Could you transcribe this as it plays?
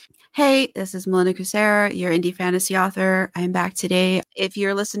Hey, this is Melinda Kucera, your indie fantasy author. I'm back today. If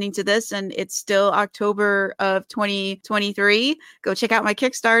you're listening to this and it's still October of 2023, go check out my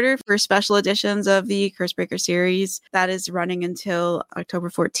Kickstarter for special editions of the Cursebreaker series. That is running until October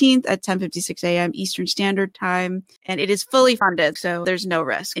 14th at 10:56 a.m. Eastern Standard Time. And it is fully funded, so there's no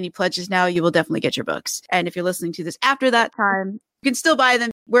risk. Any pledges now, you will definitely get your books. And if you're listening to this after that time, you can still buy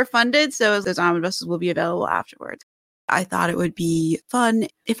them. We're funded, so those omnibuses will be available afterwards. I thought it would be fun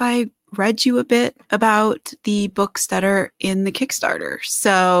if I read you a bit about the books that are in the Kickstarter.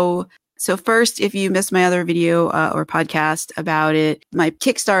 So first, if you missed my other video or podcast about it, my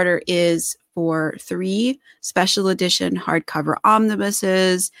Kickstarter is for 3 special edition hardcover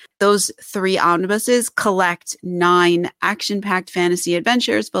omnibuses. Those 3 omnibuses collect 9 action-packed fantasy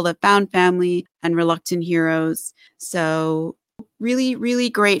adventures full of found family and reluctant heroes. So really, really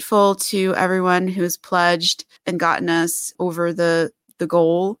grateful to everyone who's pledged and gotten us over the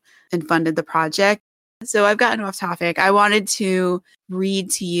goal and funded the project. So I've gotten off topic. I wanted to read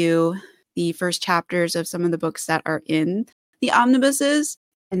to you the first chapters of some of the books that are in the omnibuses.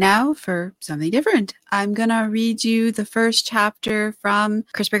 And now for something different. I'm going to read you the first chapter from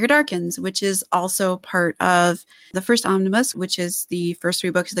Cursebreaker Darkens, which is also part of the first omnibus, which is the first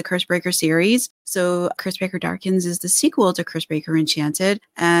 3 books of the Cursebreaker series. So Cursebreaker Darkens is the sequel to Cursebreaker Enchanted.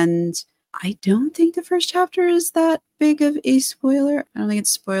 And I don't think the first chapter is that big of a spoiler. I don't think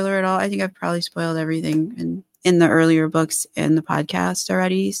it's a spoiler at all. I think I've probably spoiled everything in the earlier books in the podcast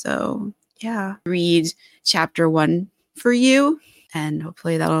already. So yeah, read chapter 1 for you. And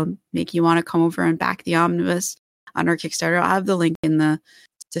hopefully that'll make you want to come over and back the omnibus on our Kickstarter. I'll have the link in the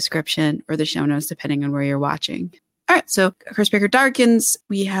description or the show notes, depending on where you're watching. All right, so Cursebreaker Darkens,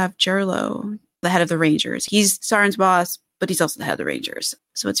 we have Jerlo, the head of the Rangers. He's Sauron's boss, but he's also the head of the Rangers.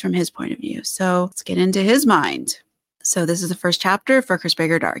 So it's from his point of view. So let's get into his mind. So this is the first chapter for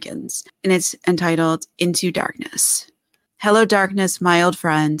Cursebreaker Darkens, and it's entitled Into Darkness. Hello, darkness, my old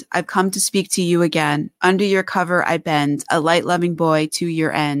friend. I've come to speak to you again. Under your cover I bend, a light-loving boy to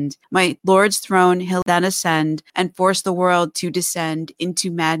your end. My Lord's throne he'll then ascend, and force the world to descend into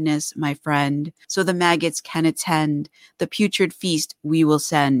madness, my friend. So the maggots can attend, the putrid feast we will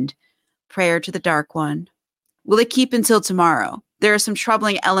send. Prayer to the Dark One. Will it keep until tomorrow? There are some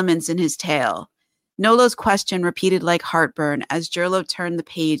troubling elements in his tale. Nolo's question repeated like heartburn as Jerlo turned the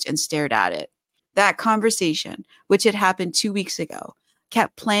page and stared at it. That conversation, which had happened 2 weeks ago,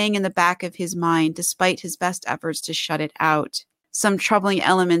 kept playing in the back of his mind despite his best efforts to shut it out. Some troubling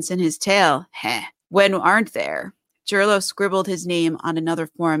elements in his tale? Heh. When aren't there? Jerlo scribbled his name on another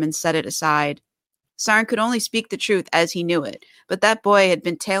form and set it aside. Sauron could only speak the truth as he knew it, but that boy had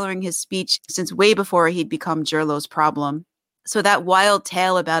been tailoring his speech since way before he'd become Jerlo's problem. So that wild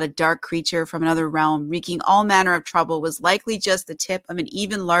tale about a dark creature from another realm wreaking all manner of trouble was likely just the tip of an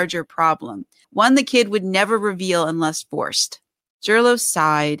even larger problem, one the kid would never reveal unless forced. Jerlo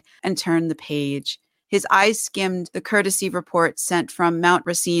sighed and turned the page. His eyes skimmed the courtesy report sent from Mount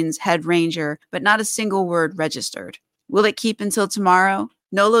Racine's head ranger, but not a single word registered. Will it keep until tomorrow?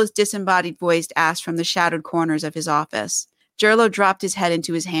 Nolo's disembodied voice asked from the shadowed corners of his office. Jerlo dropped his head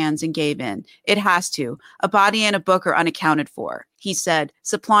into his hands and gave in. It has to. A body and a book are unaccounted for, he said,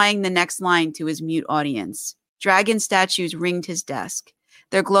 supplying the next line to his mute audience. Dragon statues ringed his desk.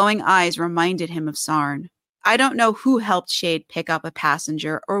 Their glowing eyes reminded him of Sarn. I don't know who helped Shade pick up a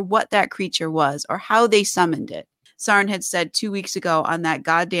passenger or what that creature was or how they summoned it, Sarn had said 2 weeks ago on that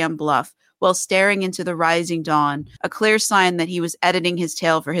goddamn bluff while staring into the rising dawn, a clear sign that he was editing his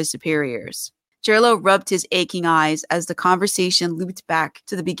tale for his superiors. Jerlo rubbed his aching eyes as the conversation looped back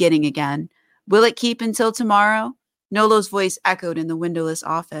to the beginning again. Will it keep until tomorrow? Nolo's voice echoed in the windowless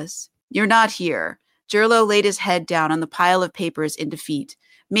office. You're not here. Jerlo laid his head down on the pile of papers in defeat.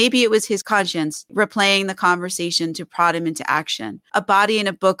 Maybe it was his conscience replaying the conversation to prod him into action. A body and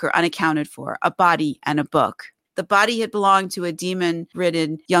a book are unaccounted for. A body and a book. The body had belonged to a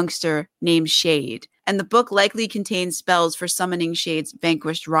demon-ridden youngster named Shade, and the book likely contained spells for summoning Shade's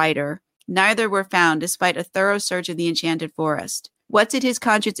vanquished rider. Neither were found despite a thorough search of the enchanted forest. What did his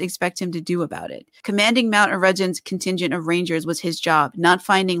conscience expect him to do about it? Commanding Mount Eredgin's contingent of rangers was his job, not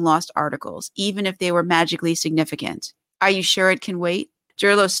finding lost articles, even if they were magically significant. Are you sure it can wait?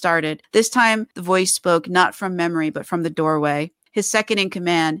 Jerlo started. This time, the voice spoke not from memory, but from the doorway. His second in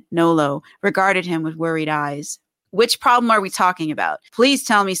command, Nolo, regarded him with worried eyes. Which problem are we talking about? Please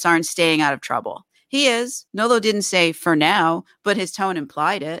tell me Sarn's staying out of trouble. He is. Nolo didn't say, for now, but his tone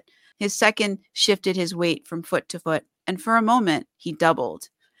implied it. His second shifted his weight from foot to foot, and for a moment, he doubled.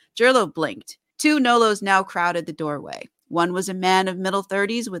 Jerlo blinked. 2 Nolos now crowded the doorway. One was a man of middle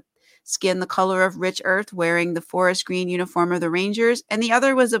 30s with skin the color of rich earth, wearing the forest green uniform of the Rangers, and the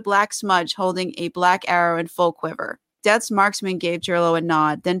other was a black smudge holding a black arrow in full quiver. Death's marksman gave Jirlo a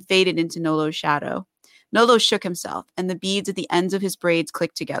nod, then faded into Nolo's shadow. Nolo shook himself, and the beads at the ends of his braids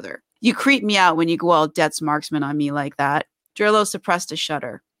clicked together. You creep me out when you go all Death's marksman on me like that. Jirlo suppressed a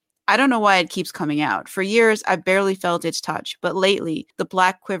shudder. I don't know why it keeps coming out. For years, I've barely felt its touch, but lately, the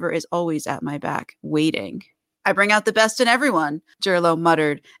black quiver is always at my back, waiting. I bring out the best in everyone, Jirlo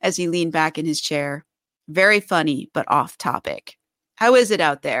muttered as he leaned back in his chair. Very funny, but off topic. How is it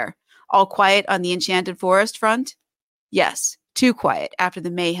out there? All quiet on the Enchanted Forest front? Yes, too quiet after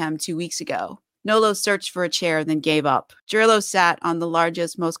the mayhem 2 weeks ago. Nolo searched for a chair, then gave up. Jirlo sat on the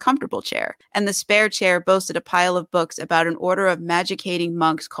largest, most comfortable chair, and the spare chair boasted a pile of books about an order of magic-hating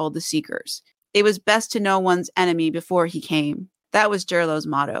monks called the Seekers. It was best to know one's enemy before he came. That was Jirlo's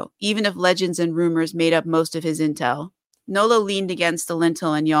motto, even if legends and rumors made up most of his intel. Nolo leaned against the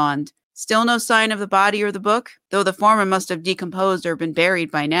lintel and yawned. Still no sign of the body or the book, though the former must have decomposed or been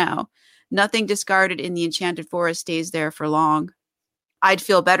buried by now. Nothing discarded in the Enchanted Forest stays there for long. I'd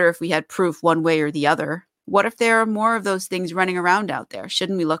feel better if we had proof one way or the other. What if there are more of those things running around out there?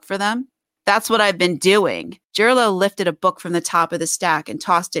 Shouldn't we look for them? That's what I've been doing. Jirlo lifted a book from the top of the stack and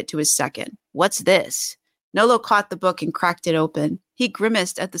tossed it to his second. What's this? Nolo caught the book and cracked it open. He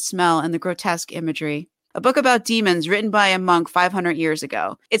grimaced at the smell and the grotesque imagery. A book about demons written by a monk 500 years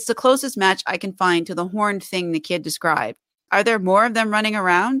ago. It's the closest match I can find to the horned thing the kid described. Are there more of them running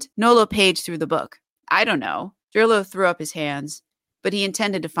around? Nolo paged through the book. I don't know. Jirlo threw up his hands. But he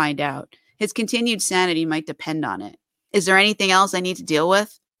intended to find out. His continued sanity might depend on it. Is there anything else I need to deal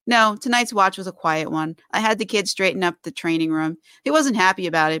with? No, tonight's watch was a quiet one. I had the kid straighten up the training room. He wasn't happy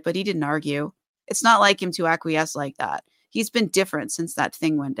about it, but he didn't argue. It's not like him to acquiesce like that. He's been different since that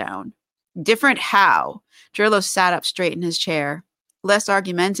thing went down. Different how? Jirlo sat up straight in his chair. Less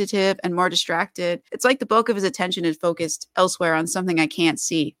argumentative and more distracted. It's like the bulk of his attention is focused elsewhere on something I can't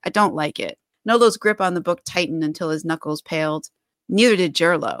see. I don't like it. Nolo's grip on the book tightened until his knuckles paled. Neither did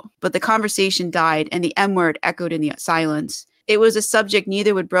Jirlo, but the conversation died and the M word echoed in the silence. It was a subject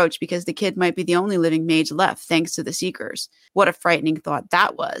neither would broach because the kid might be the only living mage left thanks to the Seekers. What a frightening thought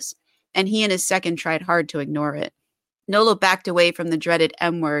that was. And he and his second tried hard to ignore it. Nolo backed away from the dreaded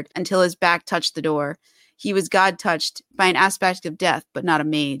M word until his back touched the door. He was God-touched by an aspect of death, but not a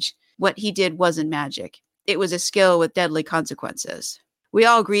mage. What he did wasn't magic. It was a skill with deadly consequences. We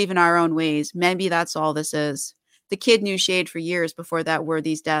all grieve in our own ways. Maybe that's all this is. The kid knew Shade for years before that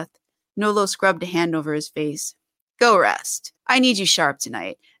worthy's death. Nolo scrubbed a hand over his face. Go rest. I need you sharp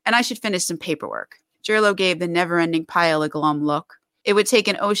tonight, and I should finish some paperwork. Jirlo gave the never-ending pile a glum look. It would take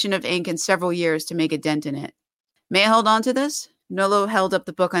an ocean of ink and several years to make a dent in it. May I hold on to this? Nolo held up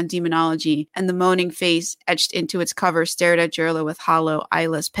the book on demonology, and the moaning face etched into its cover stared at Jirlo with hollow,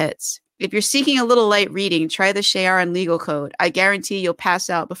 eyeless pits. If you're seeking a little light reading, try the Shayaran Legal Code. I guarantee you'll pass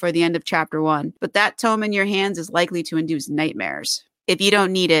out before the end of Chapter 1, but that tome in your hands is likely to induce nightmares. If you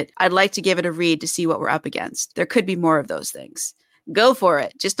don't need it, I'd like to give it a read to see what we're up against. There could be more of those things. Go for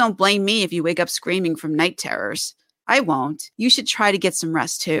it. Just don't blame me if you wake up screaming from night terrors. I won't. You should try to get some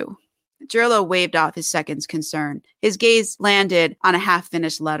rest, too. Jirlo waved off his second's concern. His gaze landed on a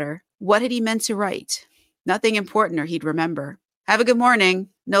half-finished letter. What had he meant to write? Nothing important or he'd remember. Have a good morning.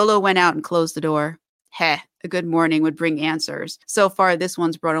 Nolo went out and closed the door. Heh, a good morning would bring answers. So far, this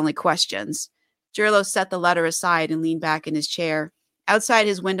one's brought only questions. Jirlo set the letter aside and leaned back in his chair. Outside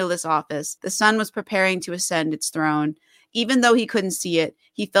his windowless office, the sun was preparing to ascend its throne. Even though he couldn't see it,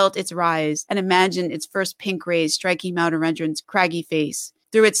 he felt its rise and imagined its first pink rays striking Mount Arendron's craggy face.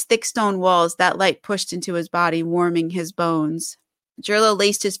 Through its thick stone walls, that light pushed into his body, warming his bones. Jirlo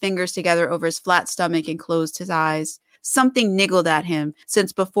laced his fingers together over his flat stomach and closed his eyes. Something niggled at him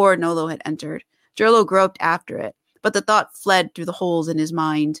since before Nolo had entered. Jirlo groped after it, but the thought fled through the holes in his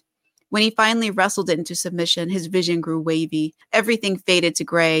mind. When he finally wrestled it into submission, his vision grew wavy. Everything faded to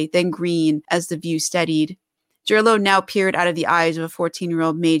gray, then green as the view steadied. Jirlo now peered out of the eyes of a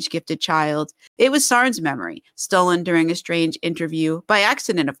 14-year-old mage-gifted child. It was Sarn's memory, stolen during a strange interview. By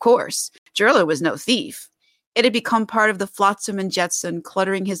accident, of course. Jirlo was no thief. It had become part of the flotsam and jetsam,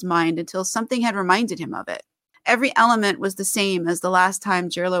 cluttering his mind until something had reminded him of it. Every element was the same as the last time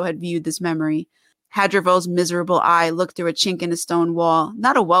Jirlo had viewed this memory. Hadrival's miserable eye looked through a chink in a stone wall.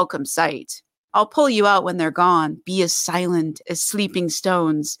 Not a welcome sight. I'll pull you out when they're gone. Be as silent as sleeping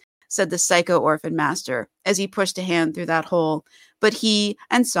stones, said the psycho-orphan master, as he pushed a hand through that hole. But he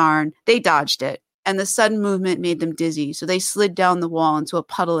and Sarn, they dodged it, and the sudden movement made them dizzy, so they slid down the wall into a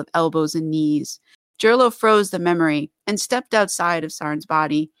puddle of elbows and knees. Jirlo froze the memory and stepped outside of Sarn's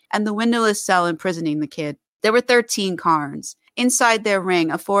body and the windowless cell imprisoning the kid. There were 13 cairns. Inside their ring,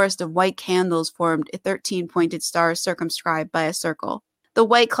 a forest of white candles formed a 13-pointed star circumscribed by a circle. The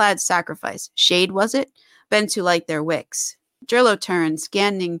white-clad sacrifice, shade was it, bent to light their wicks. Gerlo turned,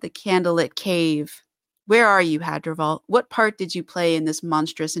 scanning the candlelit cave. Where are you, Hadrival? What part did you play in this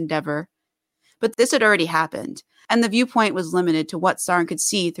monstrous endeavor? But this had already happened, and the viewpoint was limited to what Sarn could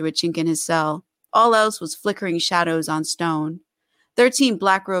see through a chink in his cell. All else was flickering shadows on stone. 13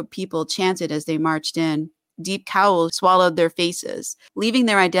 black-robed people chanted as they marched in. Deep cowls swallowed their faces, leaving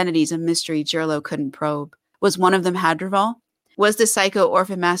their identities a mystery Gerlo couldn't probe. Was one of them Hadrival? Was the psycho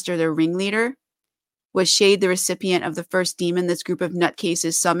orphan master their ringleader? Was Shade the recipient of the first demon this group of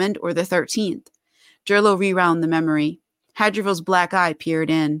nutcases summoned, or the 13th? Gerlo rewound the memory. Hadrival's black eye peered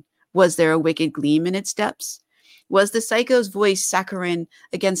in. Was there a wicked gleam in its depths? Was the psycho's voice saccharine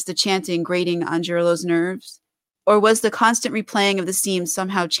against the chanting grating on Gerlo's nerves? Or was the constant replaying of the scene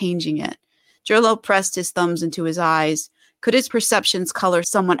somehow changing it? Gerlo pressed his thumbs into his eyes. Could his perceptions color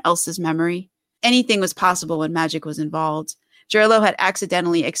someone else's memory? Anything was possible when magic was involved. Gerlo had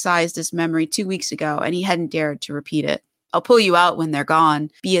accidentally excised this memory 2 weeks ago, and he hadn't dared to repeat it. I'll pull you out when they're gone.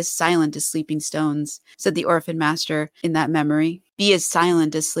 Be as silent as sleeping stones, said the orphan master in that memory. Be as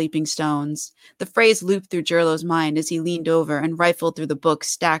silent as sleeping stones. The phrase looped through Gerlo's mind as he leaned over and rifled through the books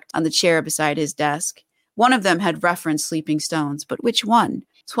stacked on the chair beside his desk. One of them had referenced sleeping stones, but which one?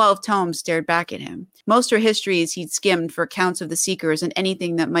 12 tomes stared back at him. Most were histories he'd skimmed for accounts of the Seekers and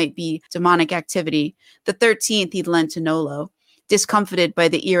anything that might be demonic activity. The 13th he'd lent to Nolo. Discomfited by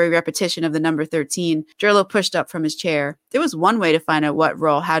the eerie repetition of the number 13, Gerlo pushed up from his chair. There was one way to find out what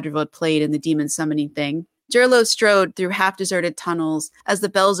role Hadrival had played in the demon summoning thing. Gerlo strode through half-deserted tunnels as the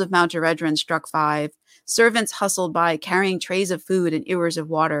bells of Mount Eredron struck 5. Servants hustled by, carrying trays of food and ewers of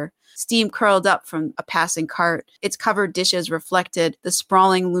water. Steam curled up from a passing cart. Its covered dishes reflected the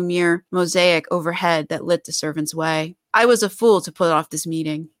sprawling Lumiere mosaic overhead that lit the servants' way. I was a fool to put off this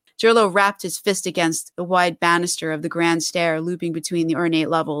meeting. Gerlo rapped his fist against the wide banister of the grand stair looping between the ornate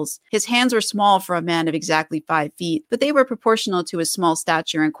levels. His hands were small for a man of exactly 5 feet, but they were proportional to his small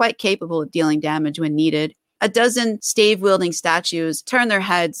stature and quite capable of dealing damage when needed. A dozen stave-wielding statues turned their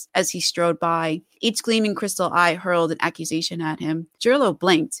heads as he strode by. Each gleaming crystal eye hurled an accusation at him. Gerlo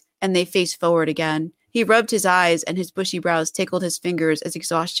blinked, and they faced forward again. He rubbed his eyes, and his bushy brows tickled his fingers as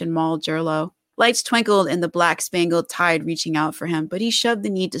exhaustion mauled Gerlo. Lights twinkled in the black-spangled tide reaching out for him, but he shoved the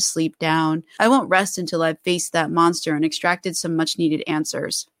need to sleep down. I won't rest until I've faced that monster and extracted some much-needed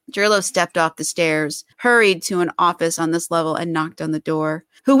answers. Gerlo stepped off the stairs, hurried to an office on this level, and knocked on the door.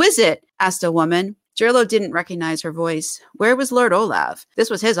 "Who is it?" asked a woman. Gerlo didn't recognize her voice. Where was Lord Olav? This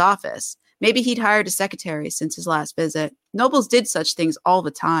was his office. Maybe he'd hired a secretary since his last visit. Nobles did such things all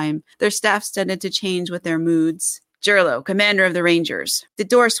the time. Their staffs tended to change with their moods. Gerlo, commander of the Rangers. The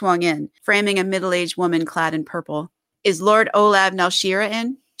door swung in, framing a middle-aged woman clad in purple. Is Lord Olav Nalshira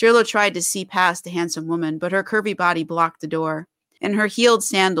in? Gerlo tried to see past the handsome woman, but her curvy body blocked the door. In her heeled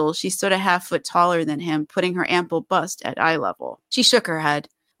sandals, she stood a half-foot taller than him, putting her ample bust at eye level. She shook her head.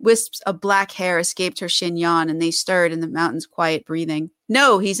 Wisps of black hair escaped her chignon, and they stirred in the mountain's quiet breathing.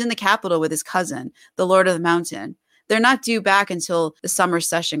 No, he's in the capital with his cousin, the Lord of the Mountain. They're not due back until the summer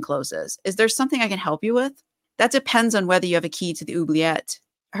session closes. Is there something I can help you with? That depends on whether you have a key to the oubliette.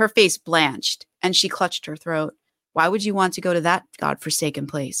 Her face blanched, and she clutched her throat. Why would you want to go to that godforsaken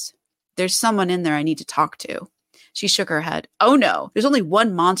place? There's someone in there I need to talk to. She shook her head. Oh no, there's only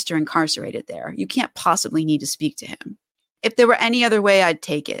one monster incarcerated there. You can't possibly need to speak to him. If there were any other way, I'd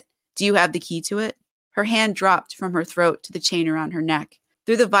take it. Do you have the key to it? Her hand dropped from her throat to the chain around her neck.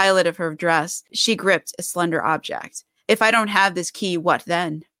 Through the violet of her dress, she gripped a slender object. If I don't have this key, what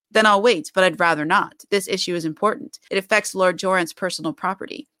then? Then I'll wait, but I'd rather not. This issue is important. It affects Lord Jorrent's personal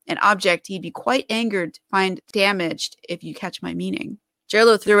property, an object he'd be quite angered to find damaged, if you catch my meaning.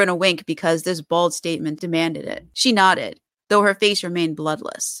 Gerlo threw in a wink because this bold statement demanded it. She nodded, though her face remained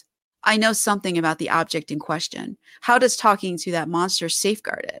bloodless. I know something about the object in question. How does talking to that monster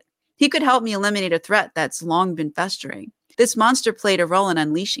safeguard it? He could help me eliminate a threat that's long been festering. This monster played a role in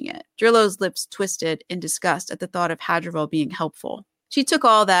unleashing it. Gerlo's lips twisted in disgust at the thought of Hadrival being helpful. She took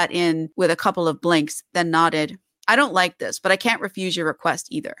all that in with a couple of blinks, then nodded. I don't like this, but I can't refuse your request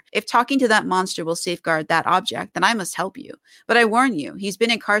either. If talking to that monster will safeguard that object, then I must help you. But I warn you, he's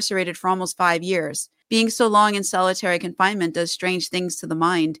been incarcerated for almost 5 years. Being so long in solitary confinement does strange things to the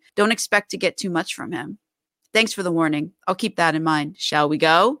mind. Don't expect to get too much from him. Thanks for the warning. I'll keep that in mind. Shall we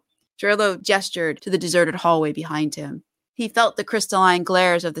go? Gerlo gestured to the deserted hallway behind him. He felt the crystalline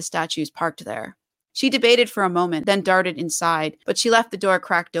glares of the statues parked there. She debated for a moment, then darted inside, but she left the door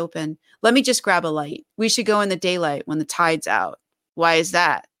cracked open. Let me just grab a light. We should go in the daylight when the tide's out. Why is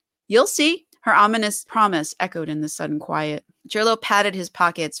that? You'll see. Her ominous promise echoed in the sudden quiet. Jirlo patted his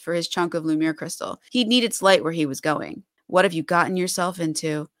pockets for his chunk of Lumiere crystal. He'd need its light where he was going. What have you gotten yourself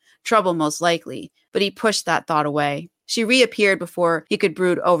into? Trouble, most likely, but he pushed that thought away. She reappeared before he could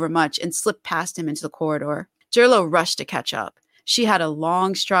brood overmuch and slipped past him into the corridor. Jirlo rushed to catch up. She had a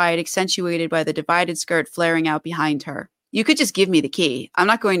long stride accentuated by the divided skirt flaring out behind her. You could just give me the key. I'm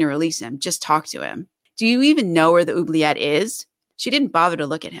not going to release him. Just talk to him. Do you even know where the oubliette is? She didn't bother to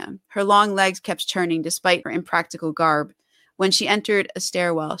look at him. Her long legs kept churning despite her impractical garb. When she entered a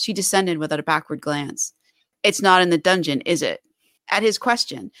stairwell, she descended without a backward glance. It's not in the dungeon, is it? At his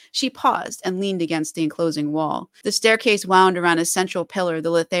question, she paused and leaned against the enclosing wall. The staircase wound around a central pillar the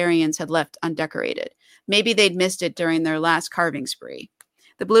Litharians had left undecorated. Maybe they'd missed it during their last carving spree.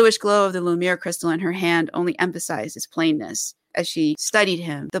 The bluish glow of the Lumiere crystal in her hand only emphasized its plainness. As she studied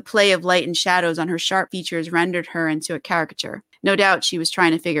him, the play of light and shadows on her sharp features rendered her into a caricature. No doubt she was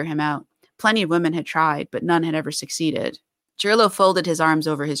trying to figure him out. Plenty of women had tried, but none had ever succeeded. Jirlo folded his arms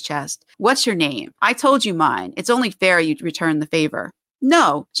over his chest. What's your name? I told you mine. It's only fair you return the favor.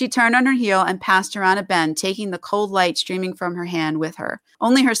 No. She turned on her heel and passed around a bend, taking the cold light streaming from her hand with her.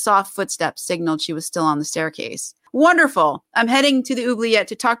 Only her soft footsteps signaled she was still on the staircase. Wonderful. I'm heading to the oubliette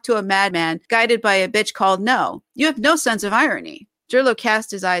to talk to a madman guided by a bitch called No. You have no sense of irony. Jirlo cast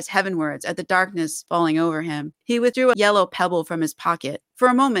his eyes heavenwards at the darkness falling over him. He withdrew a yellow pebble from his pocket. For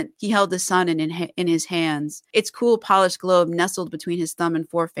a moment, he held the sun in his hands. Its cool, polished globe nestled between his thumb and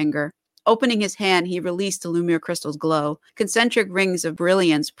forefinger. Opening his hand, he released the Lumiere crystal's glow. Concentric rings of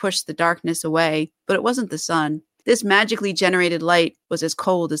brilliance pushed the darkness away, but it wasn't the sun. This magically generated light was as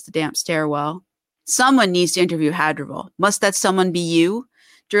cold as the damp stairwell. Someone needs to interview Hadrival. Must that someone be you?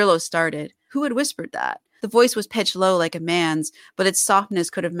 Jirlo started. Who had whispered that? The voice was pitched low like a man's, but its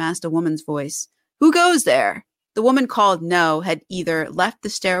softness could have masked a woman's voice. Who goes there? The woman called No had either left the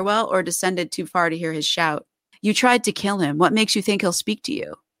stairwell or descended too far to hear his shout. You tried to kill him. What makes you think he'll speak to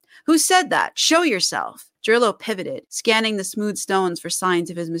you? Who said that? Show yourself. Jirlo pivoted, scanning the smooth stones for signs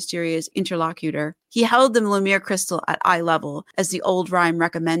of his mysterious interlocutor. He held the Lumiere crystal at eye level, as the old rhyme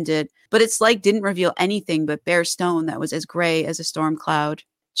recommended, but its light didn't reveal anything but bare stone that was as gray as a storm cloud.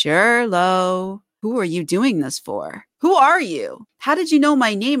 Jirlo, who are you doing this for? Who are you? How did you know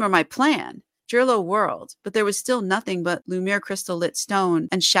my name or my plan? Jirlo whirled, but there was still nothing but Lumiere crystal-lit stone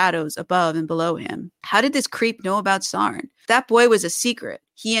and shadows above and below him. How did this creep know about Sarn? That boy was a secret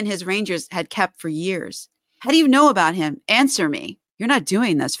he and his rangers had kept for years. How do you know about him? Answer me. You're not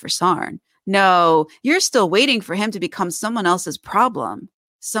doing this for Sarn. No, you're still waiting for him to become someone else's problem.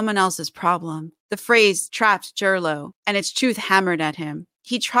 Someone else's problem. The phrase trapped Jirlo, and its truth hammered at him.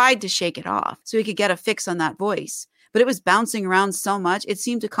 He tried to shake it off so he could get a fix on that voice, but it was bouncing around so much it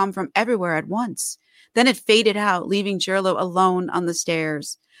seemed to come from everywhere at once. Then it faded out, leaving Jirlo alone on the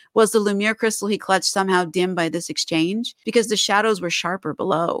stairs. Was the Lumiere crystal he clutched somehow dimmed by this exchange? Because the shadows were sharper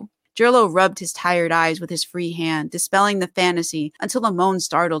below. Jirlo rubbed his tired eyes with his free hand, dispelling the fantasy until a moan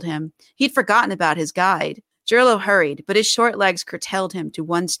startled him. He'd forgotten about his guide. Jirlo hurried, but his short legs curtailed him to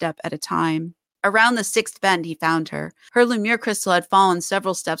one step at a time. Around the sixth bend, he found her. Her Lumiere crystal had fallen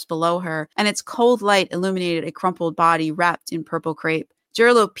several steps below her, and its cold light illuminated a crumpled body wrapped in purple crepe.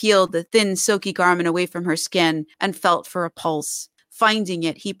 Jirlo peeled the thin, silky garment away from her skin and felt for a pulse. Finding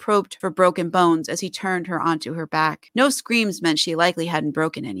it, he probed for broken bones as he turned her onto her back. No screams meant she likely hadn't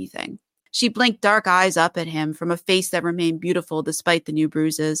broken anything. She blinked dark eyes up at him from a face that remained beautiful despite the new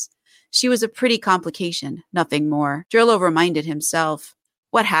bruises. She was a pretty complication, nothing more. Jirlo reminded himself.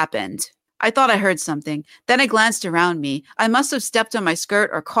 What happened? I thought I heard something. Then I glanced around me. I must have stepped on my skirt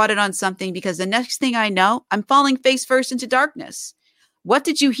or caught it on something because the next thing I know, I'm falling face first into darkness. What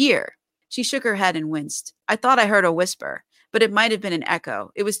did you hear? She shook her head and winced. I thought I heard a whisper, but it might have been an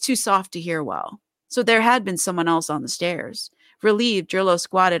echo. It was too soft to hear well. So there had been someone else on the stairs. Relieved, Jirlo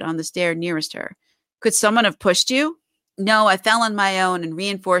squatted on the stair nearest her. Could someone have pushed you? No, I fell on my own and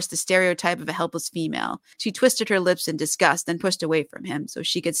reinforced the stereotype of a helpless female. She twisted her lips in disgust, then pushed away from him so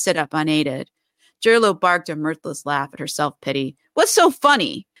she could sit up unaided. Jirlo barked a mirthless laugh at her self-pity. What's so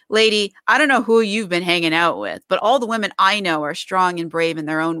funny? Lady, I don't know who you've been hanging out with, but all the women I know are strong and brave in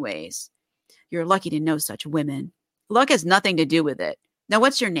their own ways. You're lucky to know such women. Luck has nothing to do with it. Now,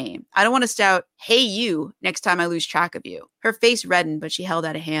 what's your name? I don't want to shout, hey, you, next time I lose track of you. Her face reddened, but she held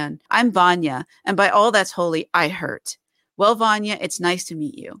out a hand. I'm Vanya, and by all that's holy, I hurt. Well, Vanya, it's nice to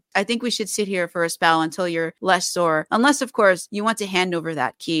meet you. I think we should sit here for a spell until you're less sore, unless, of course, you want to hand over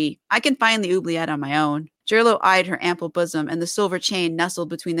that key. I can find the oubliette on my own. Jirlo eyed her ample bosom and the silver chain nestled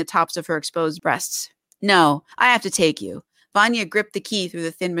between the tops of her exposed breasts. No, I have to take you. Vanya gripped the key through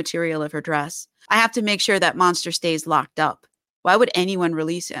the thin material of her dress. I have to make sure that monster stays locked up. Why would anyone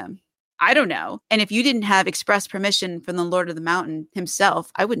release him? I don't know. And if you didn't have express permission from the Lord of the Mountain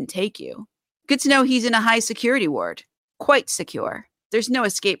himself, I wouldn't take you. Good to know he's in a high security ward. Quite secure. There's no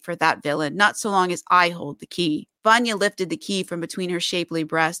escape for that villain, not so long as I hold the key. Vanya lifted the key from between her shapely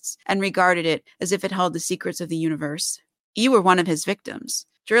breasts and regarded it as if it held the secrets of the universe. You were one of his victims.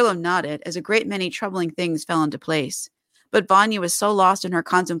 Drilo nodded as a great many troubling things fell into place. But Vanya was so lost in her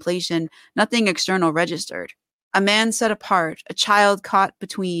contemplation, nothing external registered. A man set apart, a child caught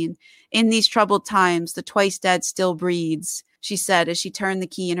between. In these troubled times, the twice dead still breeds, she said as she turned the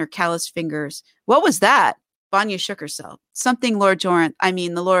key in her calloused fingers. What was that? Vanya shook herself. Something the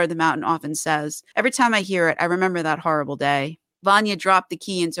Lord of the Mountain often says. Every time I hear it, I remember that horrible day. Vanya dropped the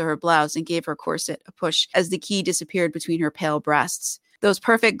key into her blouse and gave her corset a push as the key disappeared between her pale breasts. Those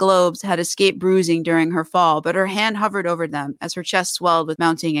perfect globes had escaped bruising during her fall, but her hand hovered over them as her chest swelled with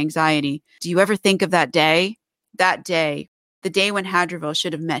mounting anxiety. Do you ever think of that day? That day. The day when Hadrival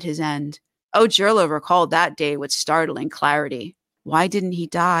should have met his end. Oh, Jirlo recalled that day with startling clarity. Why didn't he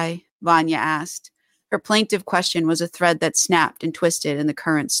die? Vanya asked. Her plaintive question was a thread that snapped and twisted in the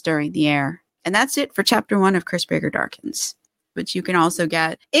currents stirring the air. And that's it for Chapter 1 of Cursebreaker Darkens, which you can also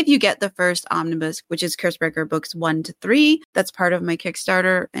get if you get the first omnibus, which is Cursebreaker books 1 to 3. That's part of my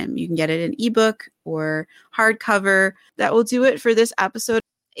Kickstarter, and you can get it in ebook or hardcover. That will do it for this episode.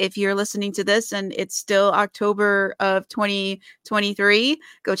 If you're listening to this and it's still October of 2023,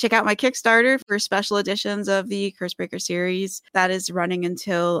 go check out my Kickstarter for special editions of the Cursebreaker series. That is running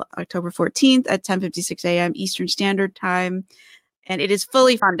until October 14th at 10:56 a.m. Eastern Standard Time. And it is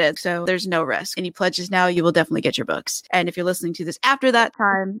fully funded, so there's no risk. Any pledges now, you will definitely get your books. And if you're listening to this after that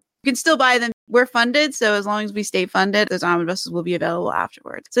time, you can still buy them. We're funded, so as long as we stay funded, those omnibuses will be available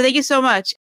afterwards. So thank you so much.